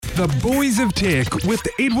The Boys of Tech with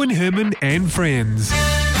Edwin Herman and friends.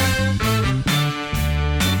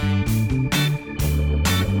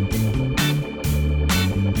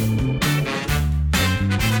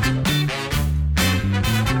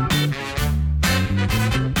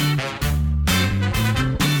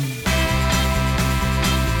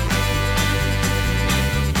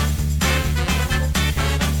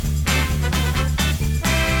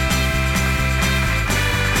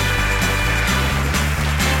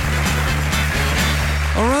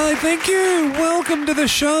 Thank you. Welcome to the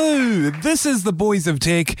show. This is The Boys of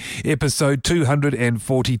Tech, episode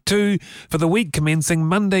 242, for the week commencing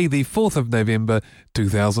Monday, the 4th of November,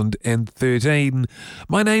 2013.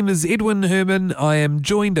 My name is Edwin Herman. I am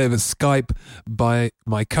joined over Skype by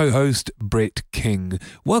my co-host, Brett King.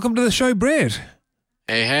 Welcome to the show, Brett.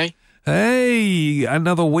 Hey. Hey,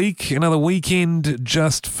 another week, another weekend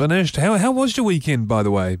just finished. How was your weekend, by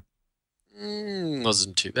the way?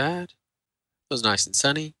 Wasn't too bad. It was nice and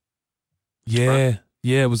sunny. Yeah,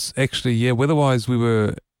 it was actually, weather-wise,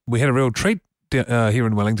 we had a real treat here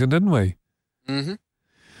in Wellington, didn't we? Mm-hmm.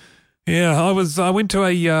 Yeah, I went to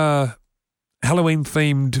a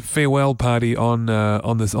Halloween-themed farewell party on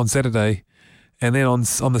Saturday, and then on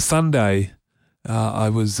the Sunday, I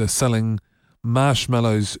was selling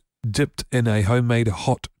marshmallows dipped in a homemade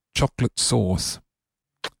hot chocolate sauce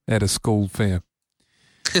at a school fair.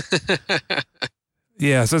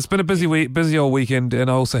 Yeah, so it's been a busy old weekend, and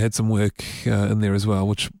I also had some work in there as well,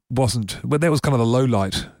 but that was kind of the low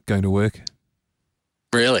light going to work.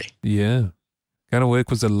 Really? Yeah. Going to work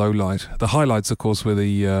was the low light. The highlights, of course, were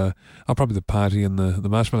probably the party and the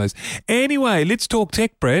marshmallows. Anyway, let's talk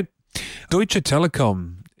tech, Brett. Deutsche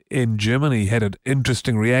Telekom in Germany had an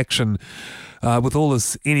interesting reaction with all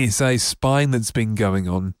this NSA spying that's been going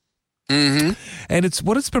on. Mm-hmm. And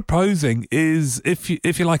what it's proposing is if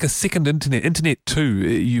you like a second internet 2,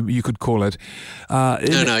 you could call it.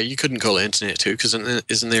 No, you couldn't call it internet 2 because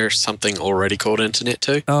isn't there something already called internet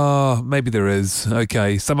 2? Oh, maybe there is.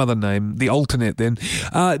 Okay, some other name, the alternate then.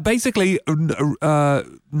 Basically, not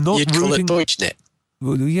You'd call it Deutschnet.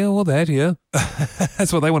 Yeah, well, that, yeah.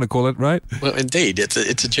 That's what they want to call it, right? Well, indeed. It's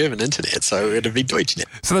a German internet, so it'd be Deutschnet.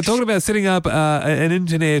 So they're talking about setting up an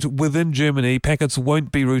internet within Germany. Packets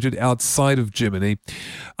won't be routed outside of Germany.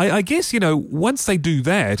 I guess, once they do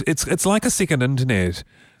that, it's like a second internet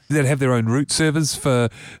that have their own root servers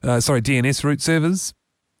DNS root servers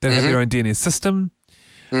that have their own DNS system.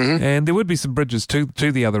 Mm-hmm. And there would be some bridges to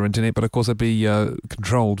the other internet, but of course it'd be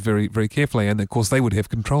controlled very, very carefully. And of course they would have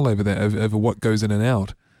control over that, over what goes in and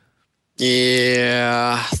out.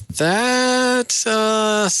 Yeah, that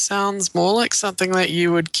sounds more like something that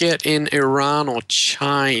you would get in Iran or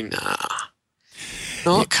China.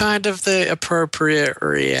 Not kind of the appropriate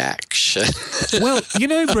reaction. Well,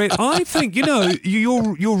 Brett, I think,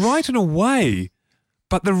 you're right in a way.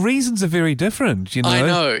 But the reasons are very different, I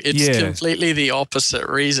know. It's completely the opposite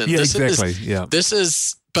reason. Yeah, exactly.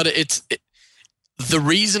 The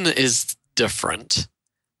reason is different,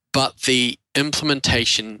 but the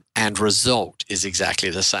implementation and result is exactly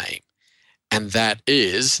the same. And that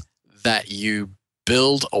is that you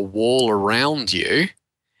build a wall around you,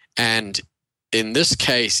 and in this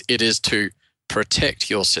case, it is to protect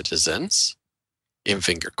your citizens, in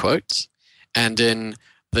finger quotes, and in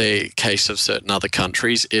the case of certain other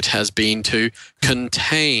countries, it has been to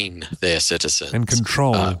contain their citizens. And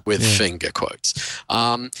control. With finger quotes.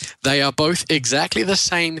 They are both exactly the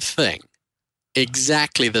same thing.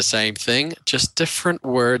 Exactly the same thing, just different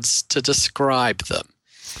words to describe them.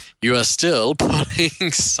 You are still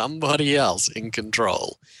putting somebody else in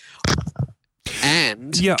control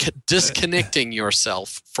and disconnecting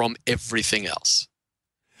yourself from everything else.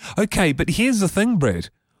 Okay, but here's the thing, Brett.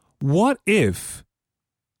 What if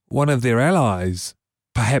one of their allies,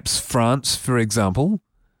 perhaps France, for example,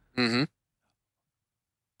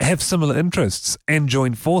 have similar interests and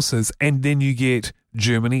join forces, and then you get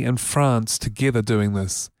Germany and France together doing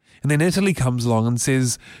this? And then Italy comes along and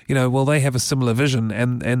says, they have a similar vision,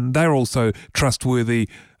 and they're also trustworthy,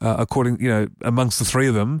 amongst the three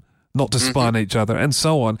of them, not to spy on each other, and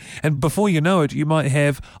so on. And before you know it, you might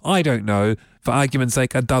have, I don't know, for argument's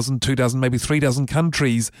sake, 12, 24, maybe 36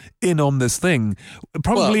 countries in on this thing,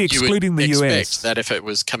 probably excluding the US. You would expect that if it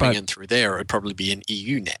was coming in through there, it would probably be an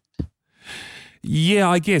EU net. Yeah,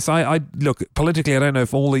 I guess. I look, politically, I don't know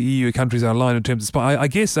if all the EU countries are aligned in terms of spy. I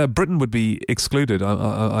guess Britain would be excluded,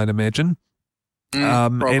 I'd imagine.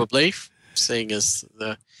 Probably, seeing as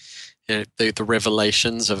the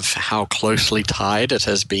revelations of how closely tied it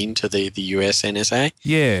has been to the US NSA.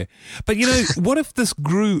 Yeah. But, what if this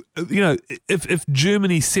grew, if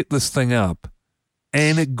Germany set this thing up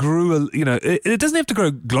And it grew, it doesn't have to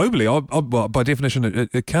grow globally. Well, by definition,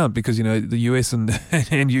 it can't, because, the US and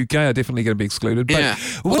UK are definitely going to be excluded. But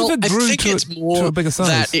what if it grew to a bigger size?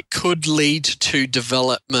 That it could lead to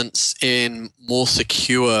developments in more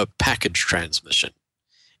secure package transmission.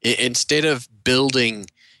 Instead of building,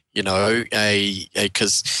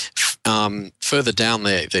 because further down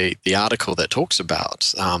the article that talks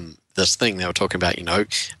about this thing, they were talking about,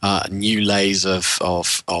 new layers of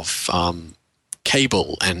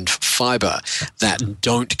cable and fiber that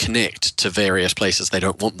don't connect to various places they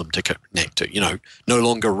don't want them to connect to. No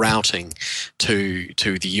longer routing to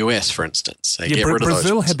the US, for instance. They get rid of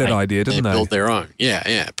Brazil those. had that idea, didn't they? Build their own.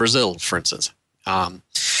 Yeah. Brazil, for instance.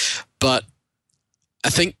 But I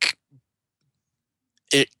think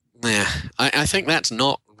I think that's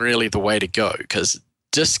not really the way to go, because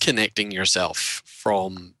disconnecting yourself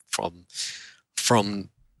from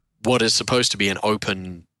what is supposed to be an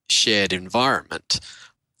open, shared environment,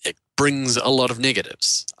 it brings a lot of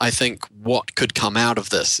negatives. I think what could come out of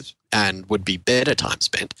this, and would be better time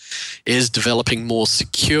spent, is developing more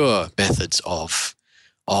secure methods of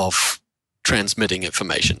transmitting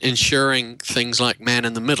information, ensuring things like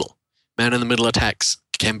man-in-the-middle attacks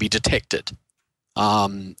can be detected a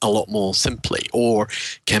lot more simply, or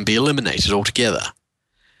can be eliminated altogether.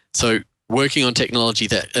 So working on technology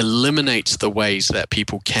that eliminates the ways that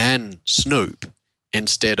people can snoop,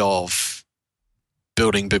 instead of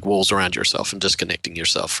building big walls around yourself and disconnecting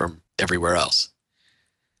yourself from everywhere else.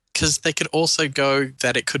 Because they could also go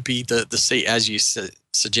that it could be the seed, as you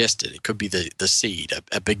suggested, it could be the seed,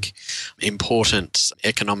 a big, important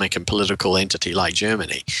economic and political entity like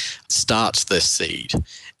Germany starts this seed,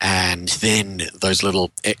 and then those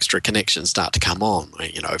little extra connections start to come on.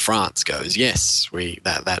 France goes, yes,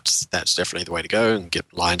 that's definitely the way to go, and get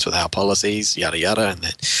lines with our policies, yada yada,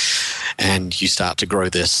 and you start to grow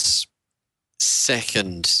this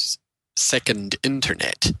second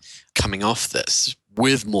internet coming off this,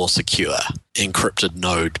 with more secure encrypted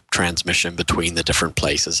node transmission between the different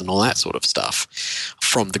places and all that sort of stuff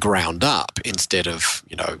from the ground up, instead of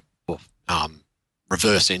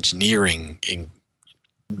reverse engineering in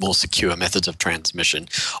more secure methods of transmission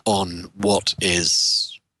on what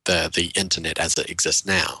is the internet as it exists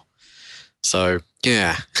now. So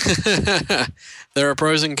yeah, there are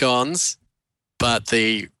pros and cons, but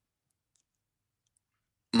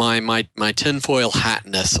my tinfoil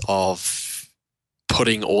hatness of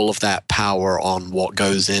putting all of that power on what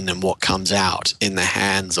goes in and what comes out in the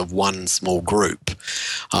hands of one small group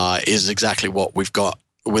is exactly what we've got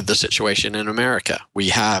with the situation in America. We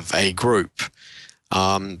have a group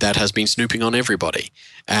that has been snooping on everybody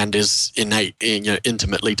and is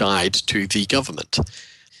intimately tied to the government.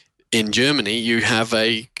 In Germany, you have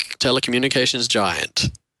a telecommunications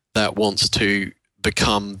giant that wants to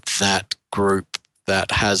become that group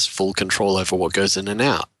that has full control over what goes in and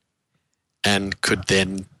out, and could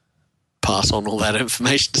then pass on all that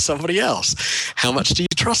information to somebody else. How much do you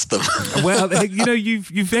trust them? Well,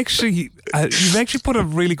 you've actually put a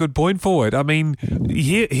really good point forward. I mean,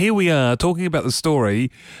 here we are talking about the story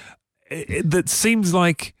that seems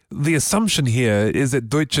like the assumption here is that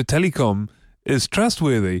Deutsche Telekom is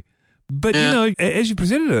trustworthy. But, as you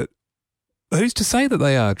presented it, who's to say that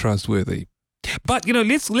they are trustworthy? But,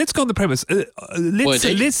 let's go on the premise.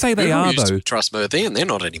 Let's say they are, though. Trustworthy, and they're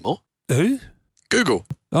not anymore. Who? Google.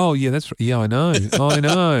 Oh, yeah, that's right. Yeah, I know.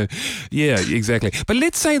 Yeah, exactly. But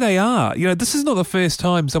let's say they are. This is not the first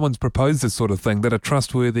time someone's proposed this sort of thing, that a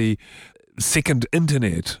trustworthy second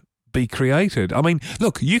internet be created. I mean,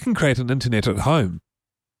 look, you can create an internet at home.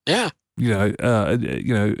 Yeah.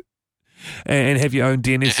 And have your own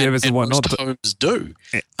DNS service and whatnot. Most homes do.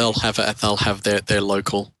 They'll have their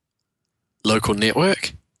local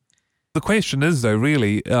network. The question is, though,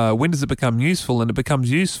 really, when does it become useful? And it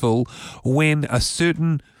becomes useful when a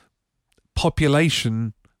certain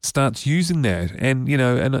population starts using that. And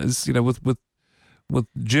and it's, with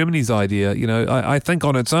Germany's idea, I think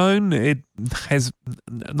on its own it has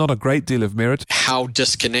not a great deal of merit. How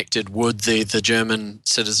disconnected would the German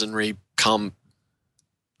citizenry come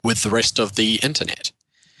with the rest of the internet?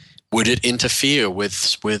 Would it interfere with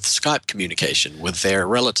Skype communication with their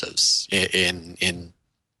relatives in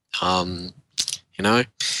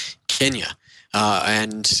Kenya,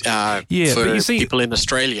 for people in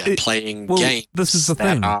Australia playing games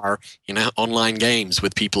that are online games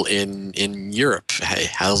with people in Europe? Hey,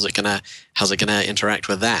 how's it gonna interact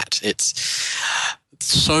with that? It's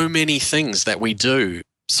so many things that we do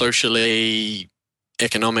socially,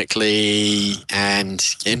 economically,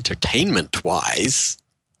 and entertainment wise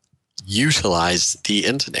utilize the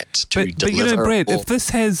internet to deliver. But Brett, if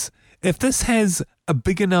this has a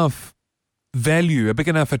big enough value, a big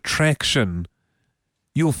enough attraction,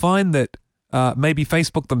 you'll find that maybe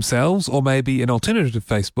Facebook themselves or maybe an alternative to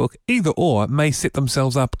Facebook, either or, may set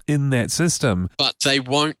themselves up in that system. But they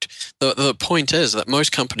won't. The point is that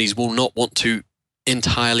most companies will not want to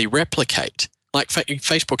entirely replicate. Like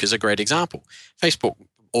Facebook is a great example. Facebook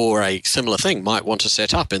or a similar thing might want to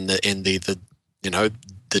set up in the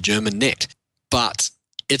German net, but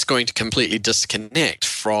it's going to completely disconnect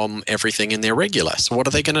from everything in their regular. So what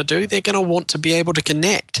are they going to do? They're going to want to be able to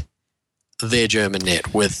connect their German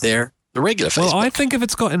net with the regular Facebook. Well, I think if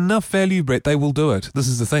it's got enough value, Brett, they will do it. This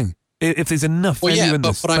is the thing. If there's enough value in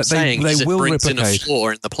this, what I'm saying is it brings replicate. in a flaw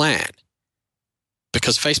in the plan.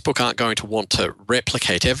 Because Facebook aren't going to want to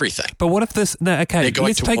replicate everything. But what if this? No, okay. They're going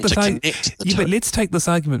let's to take want this to connect the two. but let's take this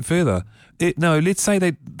argument further. Let's say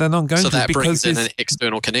they're not going so to. that because brings in an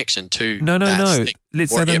external connection to no. thing.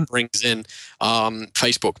 Let's or say it brings in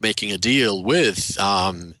Facebook making a deal with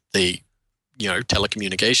the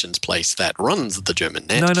telecommunications place that runs the German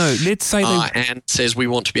net. No. Let's say and says we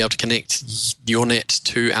want to be able to connect your net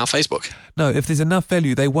to our Facebook. No, if there's enough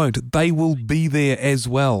value, they won't. They will be there as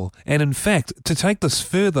well. And in fact, to take this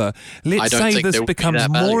further, let's say this becomes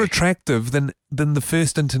more attractive than the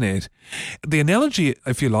first internet. The analogy,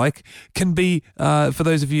 if you like, can be, for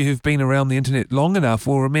those of you who've been around the internet long enough,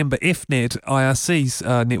 will remember FNet, IRC's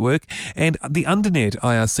network, and the Undernet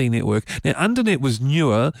IRC network. Now, Undernet was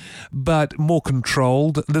newer, but more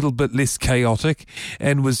controlled, a little bit less chaotic,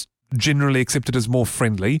 and was generally accepted as more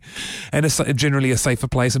friendly and generally a safer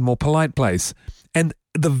place and more polite place. And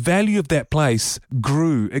the value of that place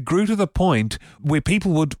grew. It grew to the point where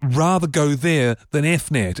people would rather go there than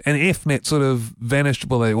FNet. And FNet sort of vanished.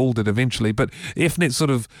 Well, they all did eventually, but FNet sort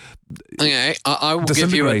of okay. I will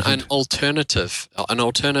give you an alternative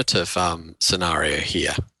scenario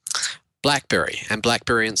here. BlackBerry and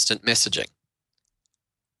BlackBerry Instant Messaging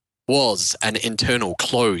was an internal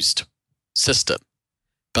closed system.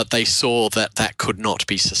 But they saw that could not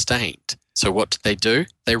be sustained. So what did they do?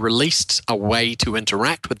 They released a way to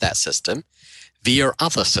interact with that system via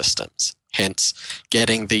other systems, hence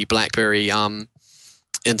getting the BlackBerry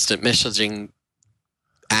instant messaging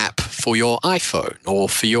app for your iPhone or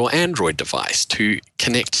for your Android device to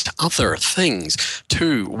connect other things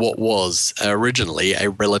to what was originally a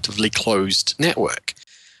relatively closed network.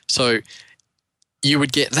 So you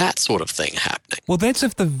would get that sort of thing happening. Well, that's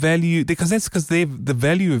if the value, because the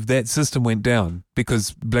value of that system went down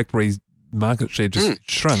because BlackBerry's market share just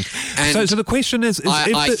shrunk. And so the question is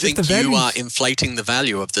I think you are inflating the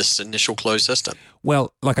value of this initial closed system.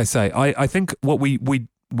 Well, like I say, I think what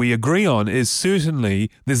we agree on is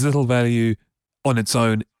certainly there's little value on its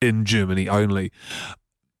own in Germany only.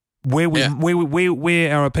 Where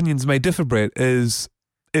our opinions may differ, Brett, is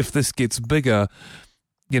if this gets bigger,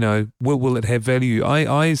 will it have value?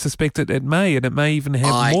 I suspect it may, and it may even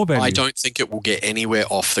have more value. I don't think it will get anywhere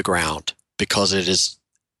off the ground because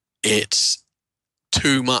it's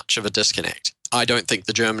too much of a disconnect. I don't think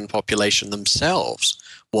the German population themselves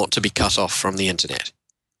want to be cut off from the internet.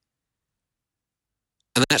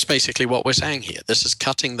 And that's basically what we're saying here. This is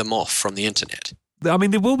cutting them off from the internet. I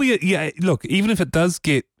mean, there will be look, even if it does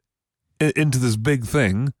get into this big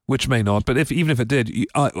thing, which may not, but even if it did,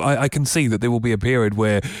 I can see that there will be a period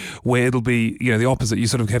where it'll be the opposite. You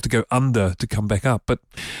sort of have to go under to come back up. But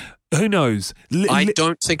who knows? I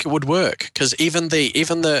don't think it would work because even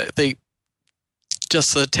the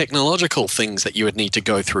just the technological things that you would need to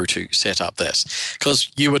go through to set up this. Because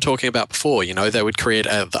you were talking about before, they would create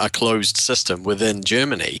a closed system within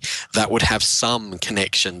Germany that would have some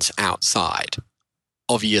connections outside.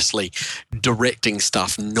 Obviously, directing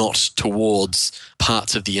stuff not towards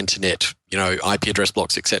parts of the internet, IP address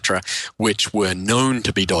blocks, etc., which were known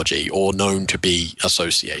to be dodgy or known to be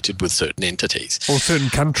associated with certain entities. Or certain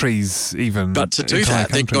countries even. But to do that,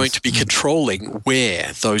 they're going to be controlling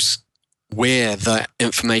where the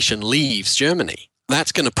information leaves Germany.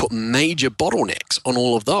 That's going to put major bottlenecks on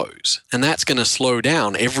all of those. And that's going to slow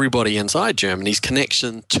down everybody inside Germany's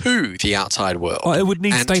connection to the outside world. Oh, it would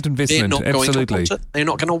need state investment, absolutely. They're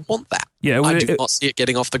not going to want that. Yeah, I do not see it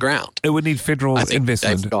getting off the ground. It would need federal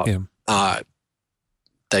investment.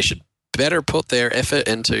 They should better put their effort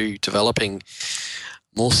into developing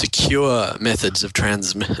more secure methods of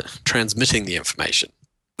transmitting the information.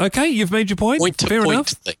 Okay, you've made your point. Fair enough.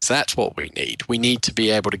 Things. That's what we need. We need to be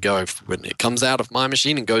able to go, when it comes out of my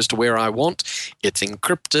machine and goes to where I want, it's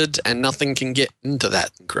encrypted and nothing can get into that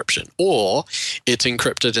encryption. Or it's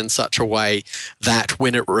encrypted in such a way that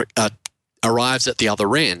when it arrives at the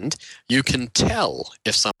other end, you can tell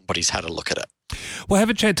if somebody's had a look at it. Well, have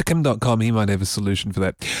a chat to Kim.com. He might have a solution for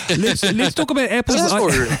that. Let's talk about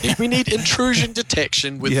Apple's... We need intrusion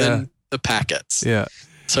detection within the packets. Yeah.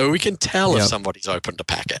 So we can tell if Yep. somebody's opened a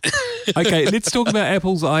packet. Okay, let's talk about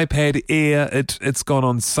Apple's iPad Air. It's gone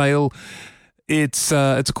on sale. It's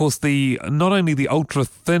of course not only the ultra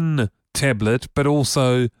thin tablet, but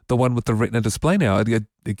also the one with the Retina display now.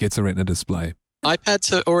 It gets a Retina display.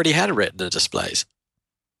 iPads already had Retina displays.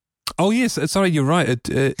 Oh yes, sorry, you're right.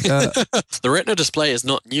 The Retina display is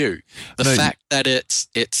not new. The fact that it's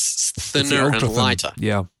thinner and lighter,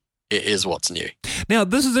 it is what's new. Now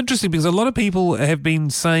this is interesting because a lot of people have been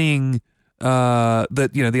saying that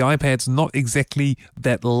the iPad's not exactly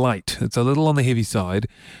that light. It's a little on the heavy side.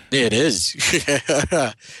 Yeah, it is.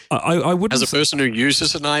 I wouldn't. As a person who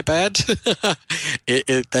uses an iPad,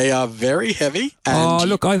 they are very heavy, and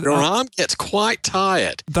your arm gets quite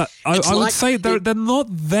tired. I would say they're not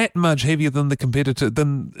that much heavier than the competitor,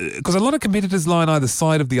 because a lot of competitors lie on either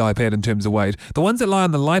side of the iPad in terms of weight. The ones that lie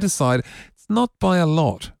on the lighter side, it's not by a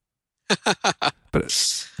lot. But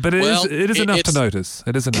it is enough to notice.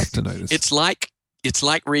 It is enough to notice. It's like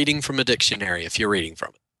reading from a dictionary if you're reading from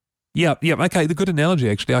it. Yeah. Okay, the good analogy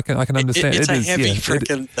actually. I can understand. It's a heavy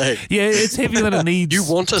freaking thing. Yeah, it's heavier than it needs. You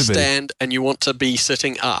want to stand and you want to be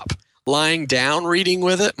sitting up. Lying down reading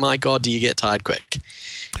with it, my God, do you get tired quick?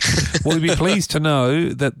 Well, you'd be pleased to know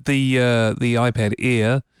that the iPad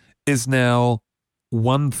Air is now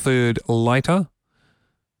 1/3 lighter.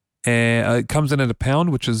 It comes in at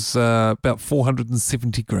 £1, which is about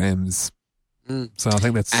 470 grams. So I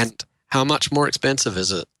think that's... And how much more expensive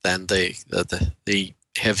is it than the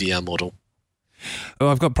heavier model? Oh,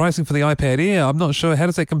 I've got pricing for the iPad Air. I'm not sure. How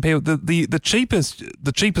does that compare? The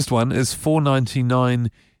cheapest one is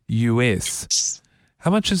 $499 US.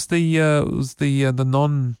 How much is the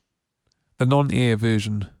non-Air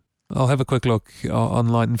version? I'll have a quick look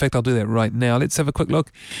online. In fact, I'll do that right now. Let's have a quick look.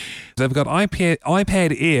 So they've got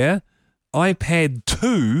iPad Air, iPad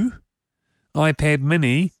 2, iPad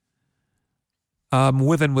Mini,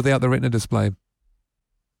 with and without the Retina display.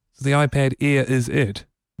 So the iPad Air is it.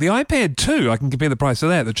 The iPad 2, I can compare the price to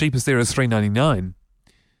that. The cheapest there is $399.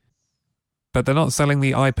 But they're not selling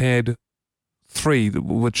the iPad 3,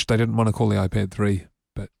 which they didn't want to call the iPad 3.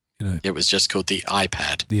 But, it was just called the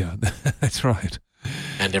iPad. Yeah, that's right.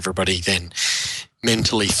 And everybody then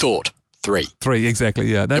mentally thought 3. 3,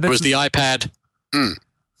 exactly, yeah. It was the iPad.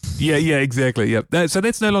 Yeah, exactly, yeah. So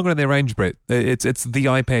that's no longer in their range, Brett. It's the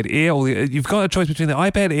iPad Air. Or you've got a choice between the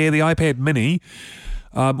iPad Air, the iPad Mini,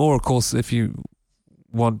 or, of course, if you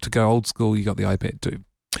want to go old school, you got the iPad 2.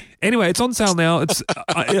 Anyway, it's on sale now.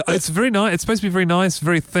 It's very nice. It's supposed to be very nice,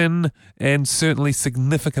 very thin, and certainly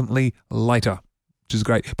significantly lighter, which is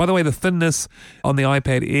great. By the way, the thinness on the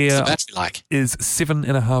iPad Air is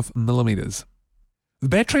 7.5 millimeters. The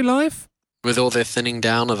battery life? With all their thinning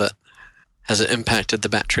down of it, has it impacted the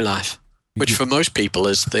battery life? Which for most people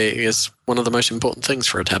is one of the most important things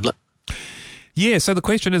for a tablet. Yeah, so the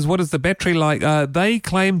question is, what is the battery like? They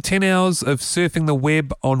claim 10 hours of surfing the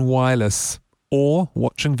web on wireless, or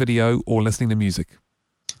watching video, or listening to music.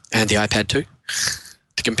 And the iPad 2,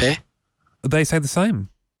 to compare? They say the same.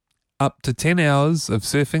 Up to 10 hours of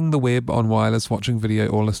surfing the web on wireless, watching video,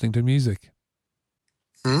 or listening to music.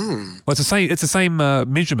 Well, it's the same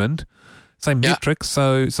measurement, same metrics.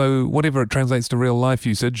 So whatever it translates to real life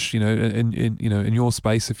usage, in your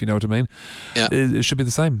space, if you know what I mean, it should be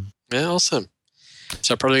the same. Yeah, awesome.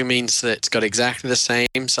 So it probably means that it's got exactly the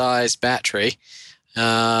same size battery.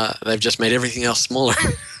 They've just made everything else smaller.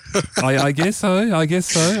 I guess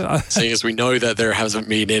so. Seeing as we know that there hasn't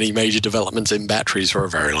been any major developments in batteries for a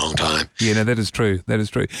very long time. Yeah, no, that is true.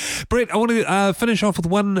 Brett, I want to finish off with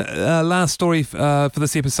one last story for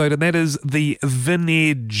this episode, and that is the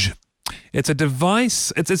VinEdge. It's a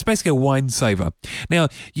device. It's basically a wine saver. Now,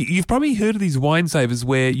 you've probably heard of these wine savers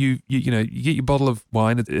where you get your bottle of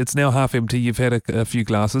wine. It's now half empty. You've had a few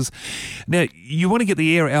glasses. Now, you want to get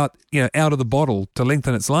the air out of the bottle to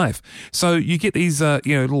lengthen its life. So you get these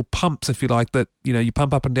little pumps, if you like, that you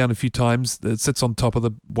pump up and down a few times. It sits on top of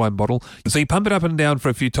the wine bottle. So you pump it up and down for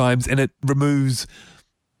a few times, and it removes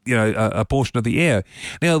a portion of the air.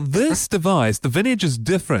 Now, this device, the VinEdge, is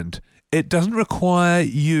different. It doesn't require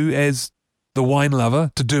you as the wine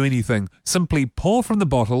lover to do anything. Simply pour from the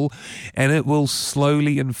bottle and it will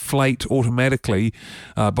slowly inflate automatically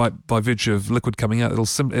by virtue of liquid coming out. It'll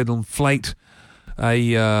inflate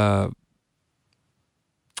a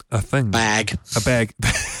thing. Bag. A bag.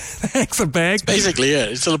 It's a bag. Basically, yeah.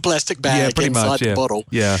 It's a plastic bag inside the bottle.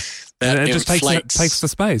 Yeah. And it just takes the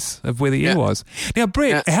space of where the air was. Now,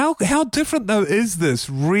 Brett, how different, though, is this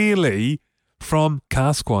really from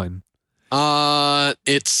cask wine?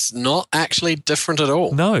 It's not actually different at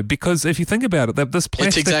all. No, because if you think about it, this plastic...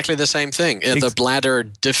 It's exactly the same thing. The bladder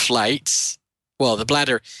deflates. Well, the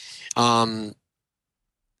bladder...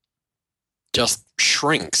 just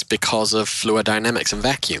shrinks because of fluid dynamics and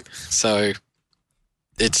vacuum. So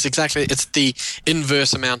it's the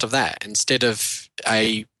inverse amount of that. Instead of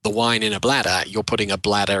the wine in a bladder, you're putting a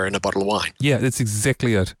bladder in a bottle of wine. Yeah, that's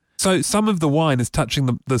exactly it. So some of the wine is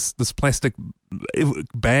touching this plastic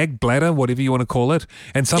bag, bladder, whatever you want to call it,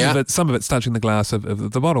 and some of it's touching the glass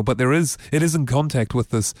of the bottle. But it is in contact with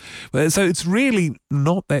this. So it's really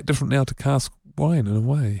not that different now to cask wine in a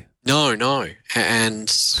way. No. And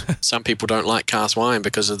some people don't like cask wine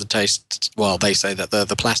because of the taste. Well, they say that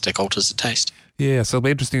the plastic alters the taste. Yeah, so it'll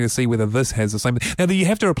be interesting to see whether this has the same. Now, you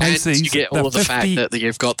have to replace and these. You get all of the fact that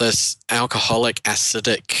you've got this alcoholic,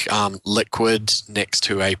 acidic liquid next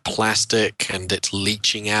to a plastic, and it's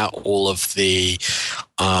leaching out all of the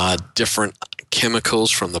different chemicals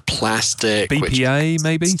from the plastic. BPA,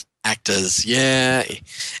 maybe? Act as,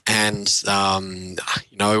 and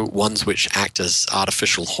ones which act as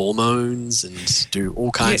artificial hormones and do all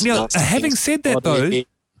kinds of nasty having things. Said that, though,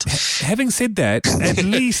 having said that, at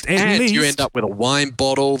least you end up with a wine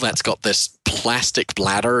bottle that's got this plastic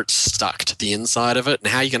bladder stuck to the inside of it,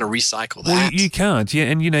 and how are you going to recycle that? Well, you can't,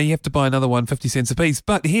 and you have to buy another one 50 cents a piece.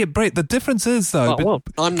 But here, Brett, the difference is, though...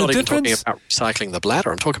 I'm not even talking about recycling the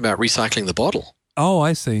bladder. I'm talking about recycling the bottle. Oh,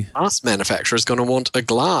 I see. Glass manufacturer is going to want a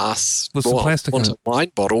glass with some plastic in it. A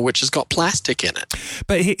wine bottle which has got plastic in it.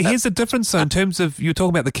 But here's the difference, though, in terms of, you're talking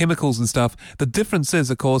about the chemicals and stuff. The difference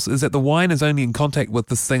is, of course, is that the wine is only in contact with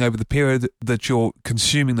this thing over the period that you're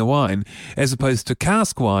consuming the wine, as opposed to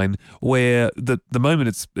cask wine, where the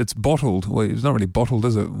moment it's bottled, well, it's not really bottled,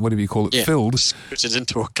 is it? Whatever you call it, filled. Squirt it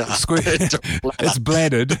into a cask. It's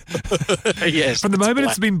bladdered. Yes. From the moment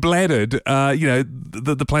it's been bladdered,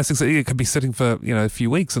 the plastics, it could be sitting for a few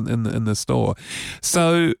weeks in the store.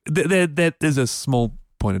 So that is a small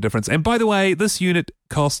point of difference. And by the way, this unit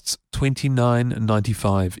costs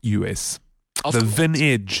 $29.95 US. The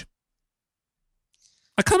VinEdge.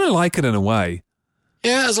 I kind of like it in a way.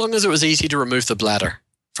 Yeah, as long as it was easy to remove the bladder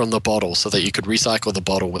from the bottle so that you could recycle the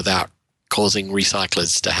bottle without causing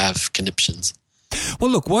recyclers to have conniptions. Well,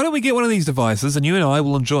 look, why don't we get one of these devices, and you and I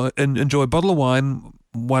will enjoy a bottle of wine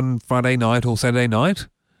one Friday night or Saturday night.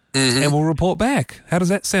 Mm-hmm. And we'll report back. How does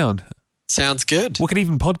that sound? Sounds good. We could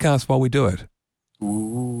even podcast while we do it.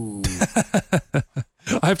 Ooh.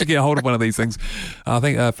 I have to get a hold of one of these things. I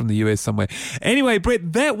think from the US somewhere. Anyway,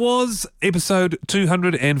 Brett, that was episode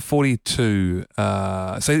 242.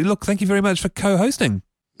 So, look, thank you very much for co-hosting.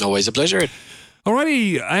 Always a pleasure.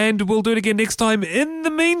 Alrighty, and we'll do it again next time. In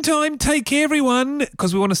the meantime, take care, everyone,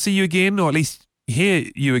 because we want to see you again, or at least hear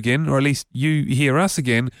you again, or at least you hear us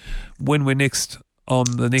again when we're next on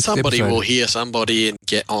the next somebody episode. Will hear somebody and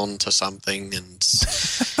get on to something, and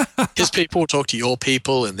his people will talk to your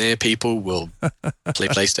people, and their people will play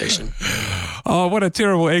PlayStation. Oh, what a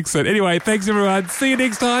terrible exit. Anyway, thanks everyone. See you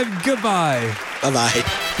next time. Goodbye.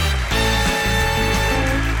 Bye-bye.